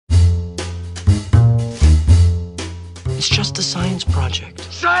It's just a science project.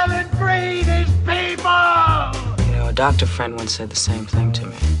 Silent breed is people! You know, a doctor friend once said the same thing to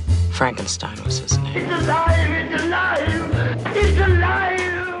me. Frankenstein was his name. It's alive! It's alive! It's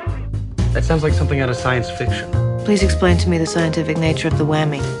alive! That sounds like something out of science fiction. Please explain to me the scientific nature of the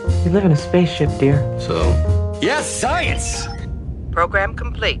whammy. We live in a spaceship, dear. So? Yes, science! Program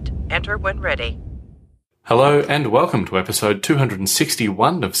complete. Enter when ready. Hello and welcome to episode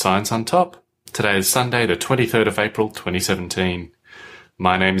 261 of Science on Top. Today is Sunday, the 23rd of April, 2017.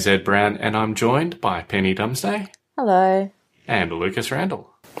 My name is Ed Brown and I'm joined by Penny Dumsday. Hello. And Lucas Randall.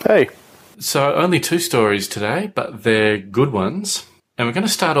 Hey. So only two stories today, but they're good ones. And we're going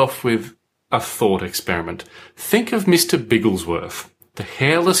to start off with a thought experiment. Think of Mr. Bigglesworth, the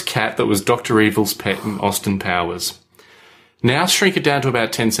hairless cat that was Dr. Evil's pet in Austin Powers. Now shrink it down to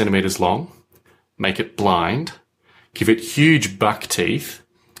about 10 centimetres long, make it blind, give it huge buck teeth,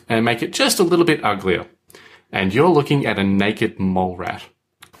 and make it just a little bit uglier. And you're looking at a naked mole rat.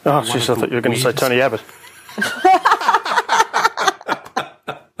 Oh, jeez, I thought you were going to say Tony Abbott.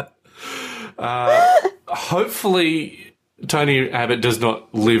 Hopefully Tony Abbott does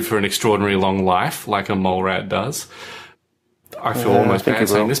not live for an extraordinarily long life like a mole rat does. I feel almost bad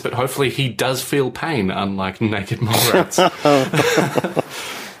saying this, but hopefully he does feel pain, unlike naked mole rats.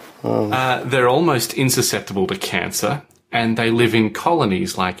 They're almost insusceptible to cancer, and they live in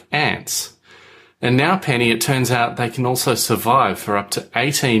colonies like ants. And now, Penny, it turns out they can also survive for up to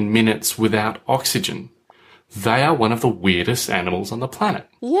 18 minutes without oxygen. They are one of the weirdest animals on the planet.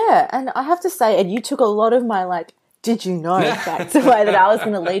 Yeah, and I have to say, Ed, you took a lot of my, did you know facts away that I was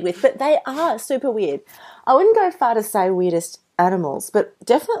going to lead with, but they are super weird. I wouldn't go far to say weirdest animals, but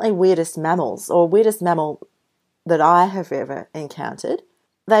definitely weirdest mammals, or weirdest mammal that I have ever encountered.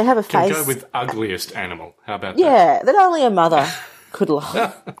 They have a face... Can go with ugliest animal. How about that? Yeah, that only a mother could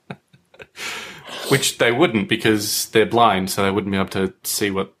love. Which they wouldn't, because they're blind, so they wouldn't be able to see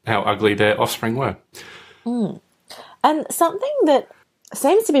how ugly their offspring were. Mm. And something that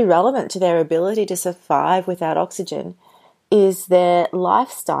seems to be relevant to their ability to survive without oxygen is their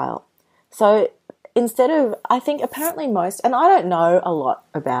lifestyle. So instead of, I think apparently most, and I don't know a lot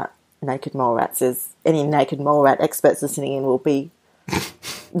about naked mole rats, as any naked mole rat experts listening in will be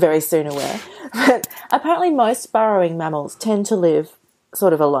very soon aware, but apparently most burrowing mammals tend to live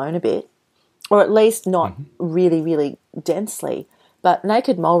sort of alone a bit, or at least not really, really densely. But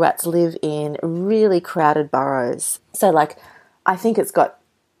naked mole rats live in really crowded burrows. So, I think it's got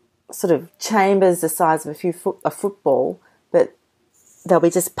sort of chambers the size of a football, but they'll be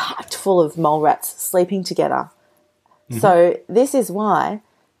just packed full of mole rats sleeping together. Mm-hmm. So this is why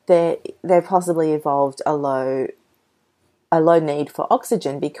they've possibly evolved a low need for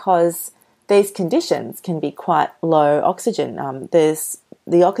oxygen, because these conditions can be quite low oxygen. There's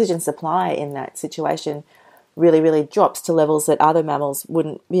the oxygen supply in that situation really, really drops to levels that other mammals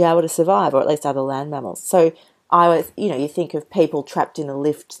wouldn't be able to survive, or at least other land mammals. So I always, you think of people trapped in a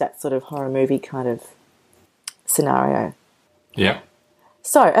lift, that sort of horror movie kind of scenario. Yeah.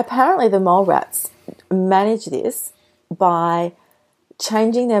 So apparently the mole rats manage this by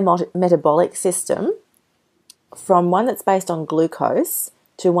changing their metabolic system from one that's based on glucose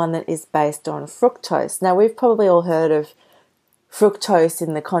to one that is based on fructose. Now, we've probably all heard of fructose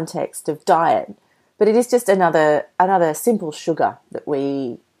in the context of diet, but it is just another simple sugar that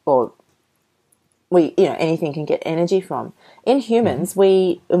anything can get energy from. In humans,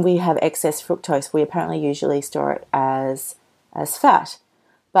 when we have excess fructose, we apparently usually store it as fat.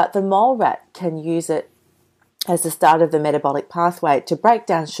 But the mole rat can use it as the start of the metabolic pathway to break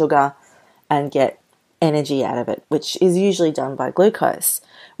down sugar and get energy out of it, which is usually done by glucose,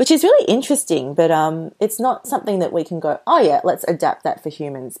 which is really interesting, but it's not something that we can go, oh yeah, let's adapt that for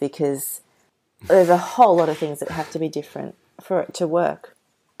humans, because there's a whole lot of things that have to be different for it to work.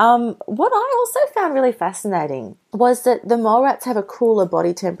 What I also found really fascinating was that the mole rats have a cooler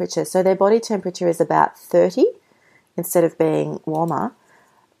body temperature. So their body temperature is about 30 instead of being warmer,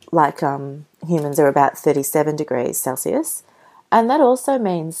 like humans are about 37 degrees Celsius. And that also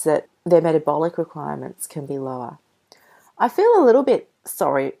means that their metabolic requirements can be lower. I feel a little bit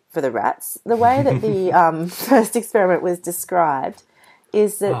sorry for the rats. The way that the first experiment was described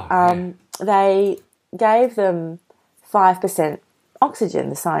is that they gave them 5% oxygen,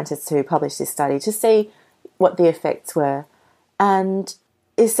 the scientists who published this study, to see what the effects were. And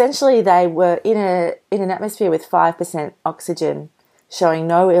essentially they were in an atmosphere with 5% oxygen, showing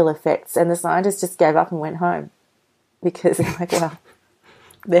no ill effects, and the scientists just gave up and went home because they're like, well,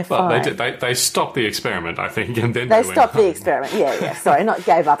 they're fine. They stopped the experiment, I think, and then they stopped the experiment. Yeah. Sorry, not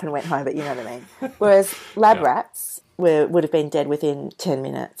gave up and went home, but you know what I mean. Whereas lab rats would have been dead within 10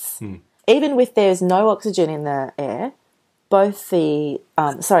 minutes. Even with there's no oxygen in the air, both the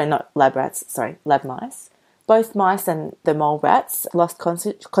lab mice. Both mice and the mole rats lost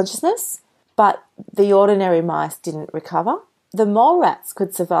consciousness, but the ordinary mice didn't recover. The mole rats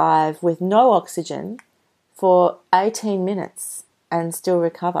could survive with no oxygen for 18 minutes and still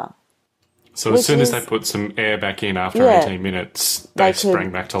recover. So as soon as they put some air back in after 18 minutes, they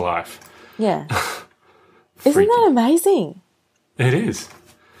sprang back to life. Yeah. Isn't that amazing? It is.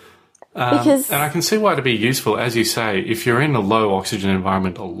 And I can see why it'd be useful, as you say, if you're in a low oxygen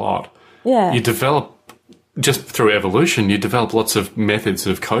environment a lot, you develop, just through evolution, you develop lots of methods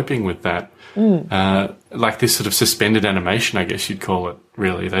of coping with that. Like this sort of suspended animation, I guess you'd call it,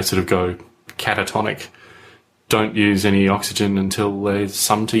 really. They sort of go catatonic, don't use any oxygen until there's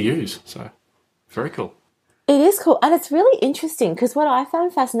some to use. So, very cool. It is cool. And it's really interesting because what I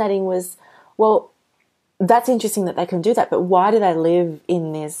found fascinating was, well, that's interesting that they can do that, but why do they live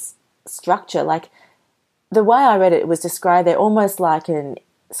in this structure? Like, the way I read it, was described, they're almost like an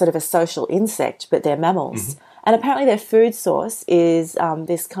sort of a social insect, but they're mammals. And apparently their food source is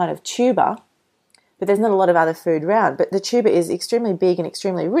this kind of tuber, but there's not a lot of other food around. But the tuber is extremely big and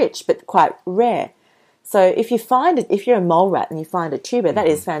extremely rich, but quite rare. So if you find it, if you're a mole rat and you find a tuber, that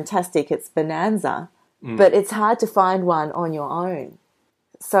is fantastic. It's bonanza, but it's hard to find one on your own.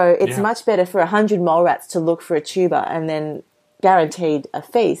 So it's much better for 100 mole rats to look for a tuber and then guaranteed a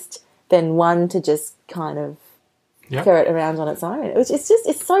feast than one to just kind of ferret around on its own.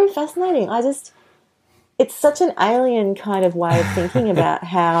 It's so fascinating. It's such an alien kind of way of thinking about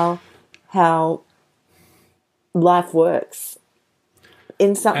how life works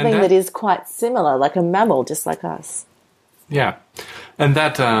in something that is quite similar, like a mammal, just like us. Yeah. And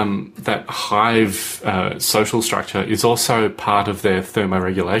that hive social structure is also part of their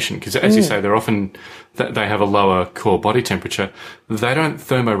thermoregulation because, as you say, they have a lower core body temperature. They don't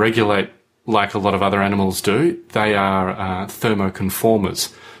thermoregulate like a lot of other animals do. They are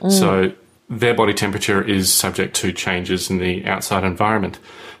thermoconformers. So their body temperature is subject to changes in the outside environment.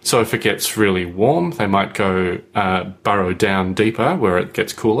 So if it gets really warm, they might go burrow down deeper where it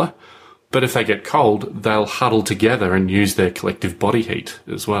gets cooler. But if they get cold, they'll huddle together and use their collective body heat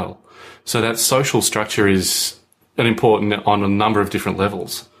as well. So that social structure is important on a number of different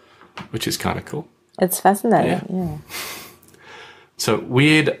levels, which is kind of cool. It's fascinating, yeah. So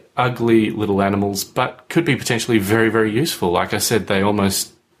weird, ugly little animals, but could be potentially very, very useful. Like I said, they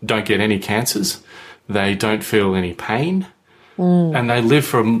almost don't get any cancers. They don't feel any pain. And they live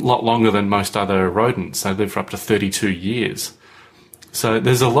for a lot longer than most other rodents. They live for up to 32 years. So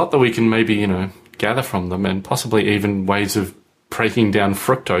there's a lot that we can maybe, gather from them and possibly even ways of breaking down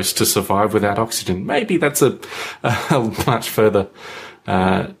fructose to survive without oxygen. Maybe that's a much further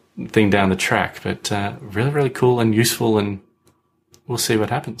thing down the track, but really, really cool and useful, and we'll see what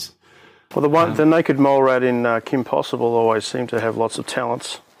happens. Well, the naked mole rat in Kim Possible always seemed to have lots of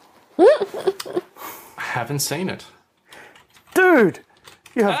talents. I haven't seen it. Dude!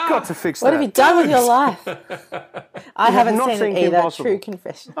 You have got to fix that. What have you done with your life? I haven't not seen it either. True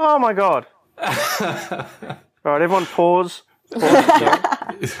confession. Oh, my God. All right, everyone pause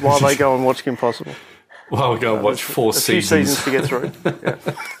while they go and watch Kim Possible. While we go and watch 4 seasons. A few seasons to get through.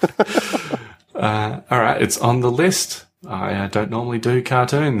 Yeah. All right, it's on the list. I don't normally do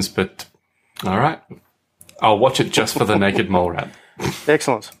cartoons, but all right. I'll watch it just for the naked mole rat.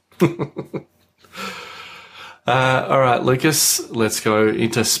 Excellent. All right, Lucas, let's go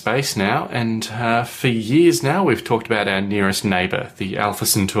into space now. And for years now, we've talked about our nearest neighbour, the Alpha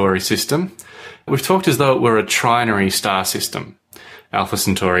Centauri system. We've talked as though it were a trinary star system. Alpha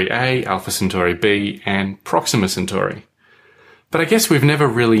Centauri A, Alpha Centauri B, and Proxima Centauri. But I guess we've never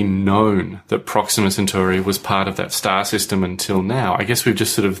really known that Proxima Centauri was part of that star system until now. I guess we've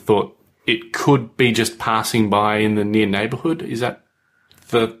just sort of thought it could be just passing by in the near neighbourhood. Is that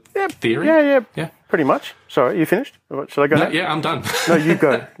the theory? Yeah. Pretty much. Sorry, you finished? Should I go? No, yeah, I'm done. No, you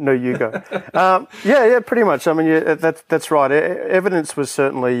go. Yeah, pretty much. I mean, that's right. Evidence was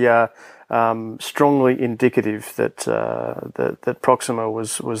certainly strongly indicative that Proxima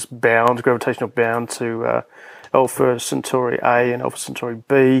was bound, gravitational bound to Alpha Centauri A and Alpha Centauri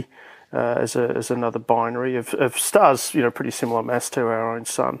B as another binary of stars, pretty similar mass to our own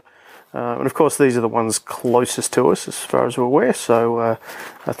sun. And of course, these are the ones closest to us as far as we're aware. So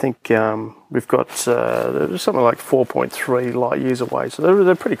I think we've got something like 4.3 light years away. So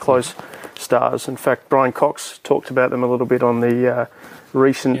they're pretty close stars. In fact, Brian Cox talked about them a little bit on the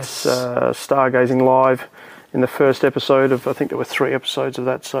recent Stargazing Live in the first episode of, I think there were 3 episodes of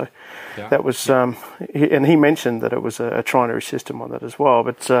that. So that was, and he mentioned that it was a trinary system on that as well.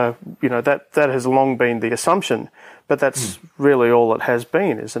 But, that has long been the assumption But that's really all it has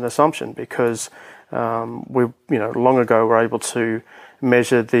been, is an assumption, because we, long ago were able to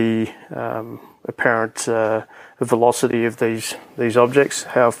measure the apparent velocity of these objects,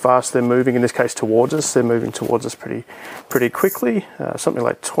 how fast they're moving. In this case, towards us, they're moving towards us pretty quickly, something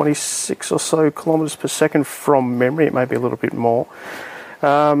like 26 or so kilometres per second from memory. It may be a little bit more.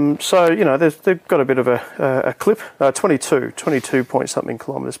 They've got a bit of a clip, 22 point something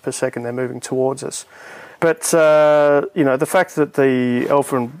kilometres per second they're moving towards us. But, the fact that the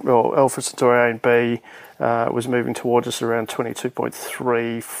Alpha Centauri A and B was moving towards us around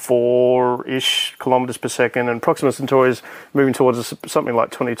 22.34-ish kilometres per second, and Proxima Centauri is moving towards us something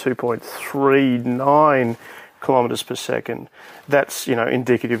like 22.39 kilometres per second. That's,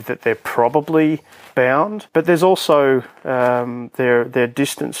 indicative that they're probably bound. But there's also their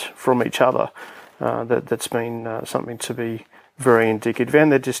distance from each other that's been something to be very indicative, and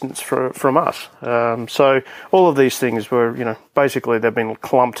their distance from us. So all of these things were, basically they've been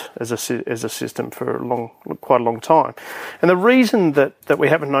clumped as a system for quite a long time. And the reason that we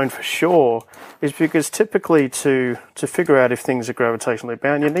haven't known for sure is because typically to figure out if things are gravitationally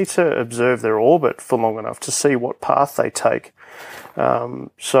bound, you need to observe their orbit for long enough to see what path they take. You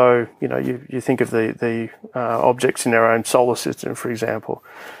think of the objects in our own solar system, for example.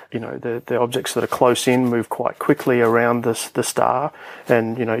 The objects that are close in move quite quickly around the star,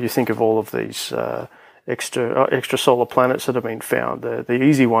 and you think of all of these extra solar planets that have been found. The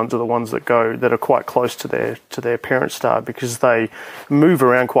easy ones are the ones that are quite close to their parent star, because they move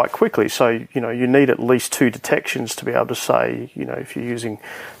around quite quickly. So you need at least 2 detections to be able to say, if you're using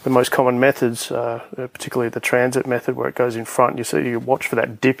the most common methods, particularly the transit method where it goes in front, you watch for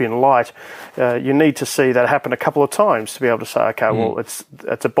that dip in light. You need to see that happen a couple of times to be able to say, okay, well, it's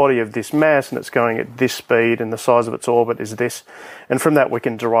a body of this mass and it's going at this speed and the size of its orbit is this, and from that we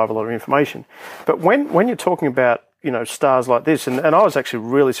can derive a lot of information. But when you're talking about stars like this, and I was actually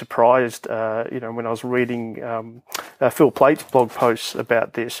really surprised, when I was reading Phil Plate's blog posts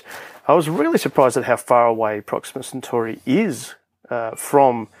about this, I was really surprised at how far away Proxima Centauri is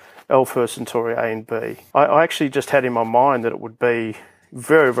from Alpha Centauri A and B. I actually just had in my mind that it would be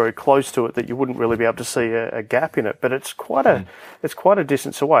very, very close to it, that you wouldn't really be able to see a gap in it, but it's quite a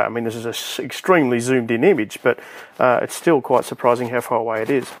distance away. I mean, this is an extremely zoomed in image, but it's still quite surprising how far away it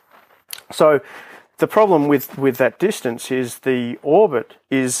is. So the problem with that distance is the orbit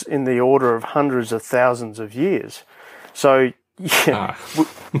is in the order of hundreds of thousands of years. So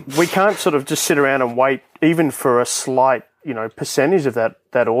we can't sort of just sit around and wait even for a slight percentage of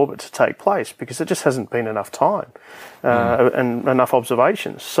that orbit to take place, because it just hasn't been enough time and enough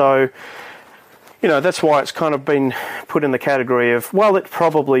observations. So that's why it's kind of been put in the category of, well, it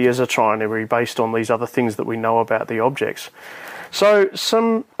probably is a trinary based on these other things that we know about the objects. So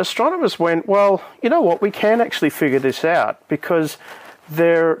some astronomers went, well, you know what, we can actually figure this out, because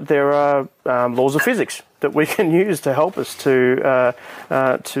there are laws of physics that we can use to help us to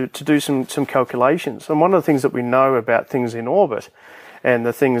do some calculations. And one of the things that we know about things in orbit, and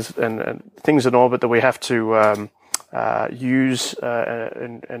the things in orbit that we have to use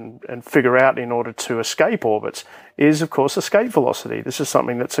and figure out in order to escape orbits, is of course escape velocity. This is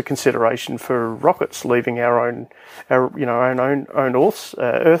something that's a consideration for rockets leaving our own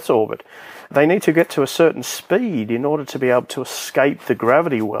Earth's orbit. They need to get to a certain speed in order to be able to escape the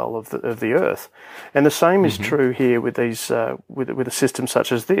gravity well of the Earth. And the same is true here with these with a system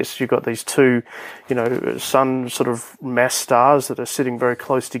such as this. You've got these two, sun sort of mass stars that are sitting very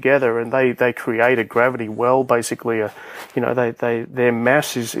close together, and they create a gravity well. Basically, their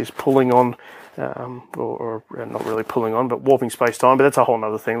mass is pulling on. Or not really pulling on, but warping space-time. But that's a whole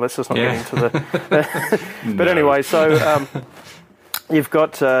other thing. Let's just not get into the. But anyway, so you've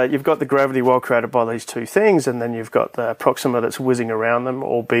got the gravity well created by these two things, and then you've got the Proxima that's whizzing around them,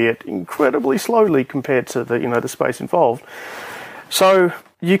 albeit incredibly slowly compared to the space involved. So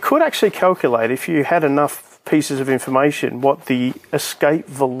you could actually calculate, if you had enough pieces of information, what the escape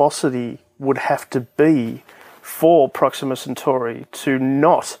velocity would have to be for Proxima Centauri to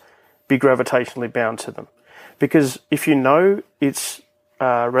not be gravitationally bound to them. Because if you know its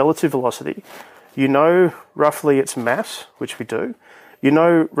relative velocity, you know roughly its mass, which we do, you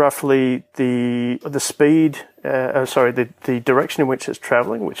know roughly the speed, the direction in which it's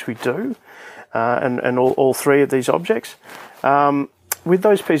travelling, which we do, and all three of these objects. With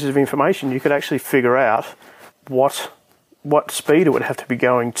those pieces of information, you could actually figure out what speed it would have to be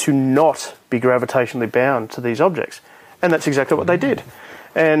going to not be gravitationally bound to these objects. And that's exactly what they did.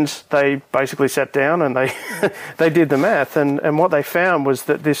 And they basically sat down and they did the math, and what they found was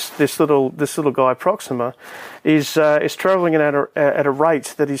that this little guy Proxima is travelling at a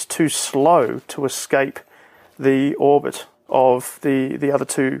rate that is too slow to escape the orbit of the other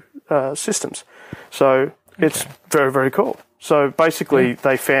two systems. So it's very, very cool. So basically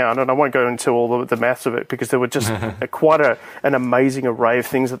they found, and I won't go into all the maths of it because there were just quite an amazing array of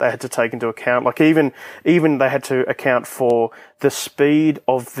things that they had to take into account. Like even they had to account for the speed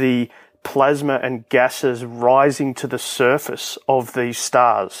of the plasma and gases rising to the surface of these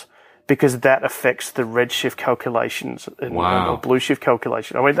stars, because that affects the redshift calculations or blue shift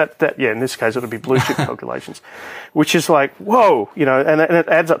calculation. I mean, in this case, it would be blue shift calculations, which is like, whoa, and it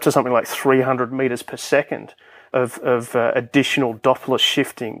adds up to something like 300 meters per second of additional Doppler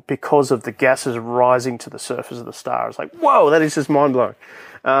shifting because of the gases rising to the surface of the star. It's like, whoa, that is just mind-blowing.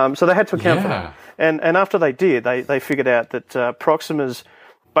 So they had to account for that. And after they did, they figured out that Proxima's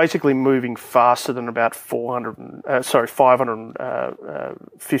basically moving faster than about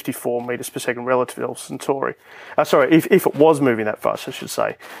 554 meters per second relative to Alpha Centauri. If it was moving that fast, I should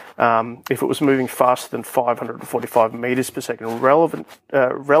say. If it was moving faster than 545 meters per second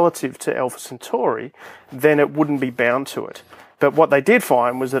relative to Alpha Centauri, then it wouldn't be bound to it. But what they did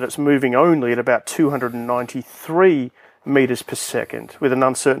find was that it's moving only at about 293 meters per second, with an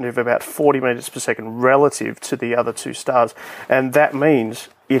uncertainty of about 40 meters per second relative to the other two stars. And that means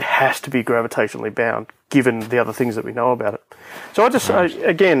it has to be gravitationally bound, given the other things that we know about it. So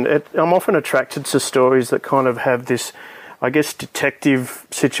I'm often attracted to stories that kind of have this, I guess, detective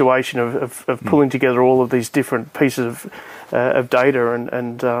situation of pulling together all of these different pieces of data and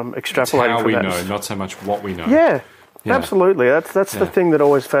extrapolating it's how from we that. know, not so much what we know. Yeah. Absolutely. That's the thing that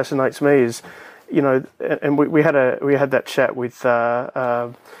always fascinates me is, and we had that chat with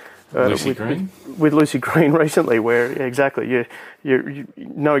Lucy Green? With Lucy Green recently, where exactly you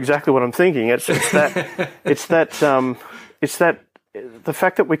know exactly what I'm thinking. It's that the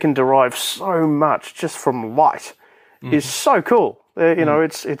fact that we can derive so much just from light is so cool.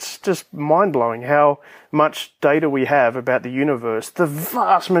 It's just mind blowing how much data we have about the universe. The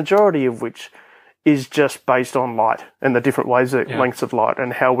vast majority of which is just based on light and the different lengths of light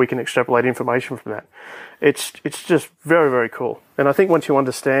and how we can extrapolate information from that. It's just very, very cool. And I think once you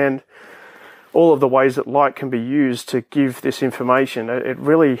understand all of the ways that light can be used to give this information, it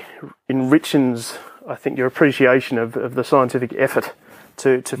really enriches, I think, your appreciation of the scientific effort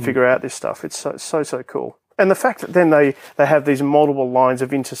to figure out this stuff. It's so cool. And the fact that then they have these multiple lines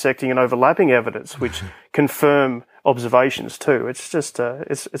of intersecting and overlapping evidence which confirm observations too. It's just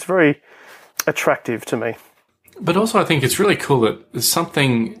it's very attractive to me. But also I think it's really cool that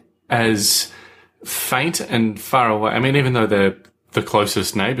something as faint and far away, I mean, even though they're the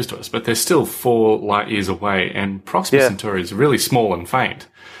closest neighbours to us, but they're still 4 light years away, and Proxima Centauri is really small and faint.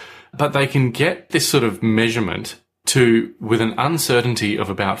 But they can get this sort of measurement with an uncertainty of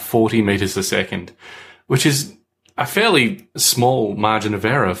about 40 metres a second, which is a fairly small margin of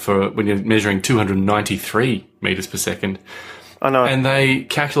error for when you're measuring 293 metres per second. I know. And they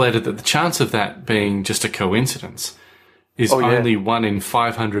calculated that the chance of that being just a coincidence is only 1 in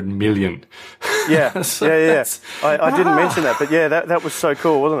 500 million. Yeah, So I didn't mention that, but that was so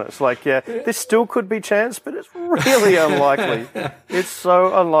cool, wasn't it? It's like, this still could be chance, but it's really unlikely. It's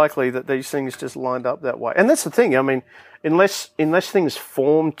so unlikely that these things just lined up that way. And that's the thing. I mean, unless things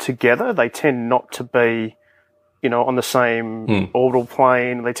form together, they tend not to be, on the same orbital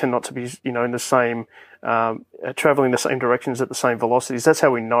plane. They tend not to be, in the same, traveling the same directions at the same velocities. That's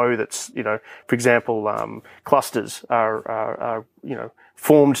how we know that's, for example, clusters are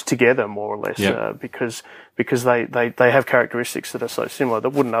formed together more or less, because they have characteristics that are so similar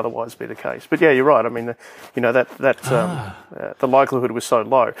that wouldn't otherwise be the case. But you're right. I mean, the likelihood was so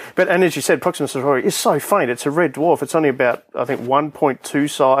low. And as you said, Proxima Centauri is so faint. It's a red dwarf. It's only about, I think,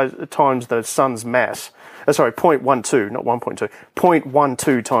 1.2 times the sun's mass. 0.12, not 1.2,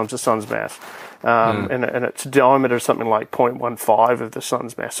 0.12 times the sun's mass. And its diameter is something like 0.15 of the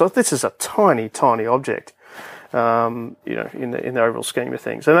sun's mass. So this is a tiny, tiny object, in the overall scheme of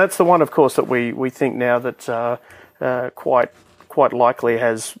things. And that's the one, of course, that we think now that quite likely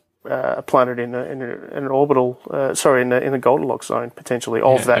has a planet in an orbital, in the Goldilocks zone potentially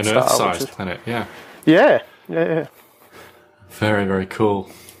of that star. An Earth-sized planet, yeah. Yeah. Very, very cool.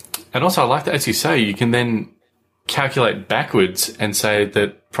 And also, I like that, as you say, you can then calculate backwards and say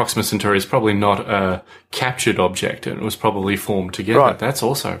that Proxima Centauri is probably not a captured object and it was probably formed together. Right. That's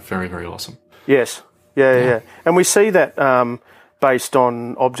also very, very awesome. Yes. Yeah. And we see that based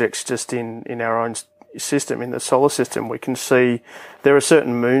on objects just in our own system, in the solar system. We can see there are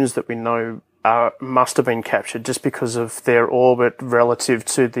certain moons that we know must have been captured just because of their orbit relative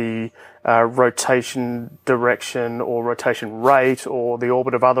to the rotation direction or rotation rate or the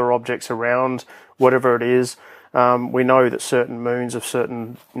orbit of other objects around whatever it is. we know that certain moons of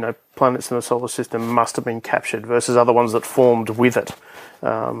certain planets in the solar system must have been captured versus other ones that formed with it.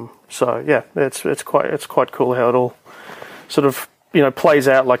 So yeah, it's quite cool how it all sort of plays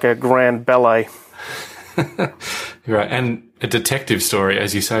out like a grand ballet. Right, and a detective story,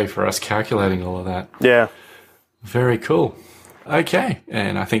 as you say, for us calculating all of that. Yeah. Very cool. Okay,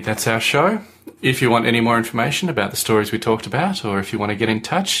 and I think that's our show. If you want any more information about the stories we talked about, or if you want to get in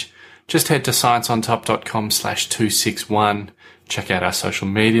touch, just head to scienceontop.com/261, check out our social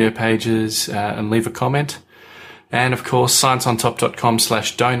media pages, and leave a comment. And of course,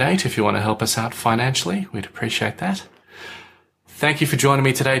 scienceontop.com/donate if you want to help us out financially. We'd appreciate that. Thank you for joining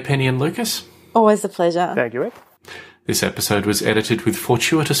me today, Penny and Lucas. Always a pleasure. Thank you, Rick. This episode was edited with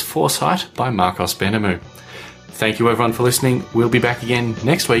fortuitous foresight by Marcos Benamu. Thank you everyone for listening. We'll be back again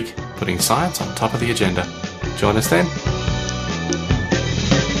next week, putting science on top of the agenda. Join us then.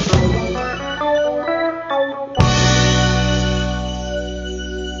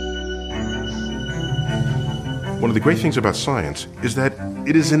 One of the great things about science is that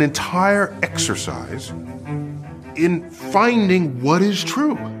it is an entire exercise in finding what is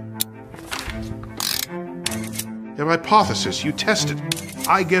true. You have a hypothesis, you test it,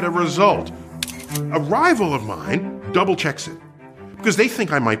 I get a result. A rival of mine double checks it because they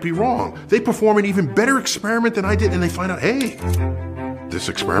think I might be wrong. They perform an even better experiment than I did and they find out, hey, this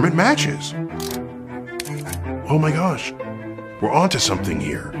experiment matches. Oh my gosh, we're onto something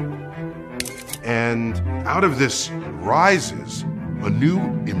here. And out of this rises a new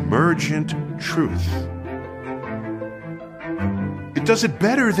emergent truth. It does it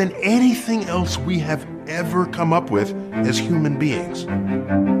better than anything else we have ever come up with as human beings.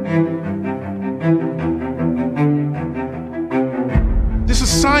 This is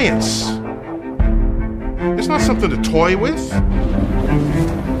science. It's not something to toy with.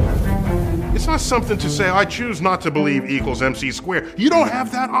 It's not something to say, I choose not to believe equals MC squared. You don't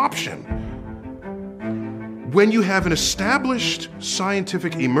have that option. When you have an established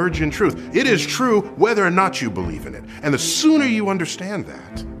scientific emergent truth, it is true whether or not you believe in it. And the sooner you understand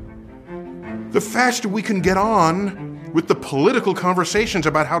that, the faster we can get on with the political conversations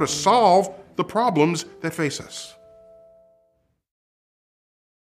about how to solve the problems that face us.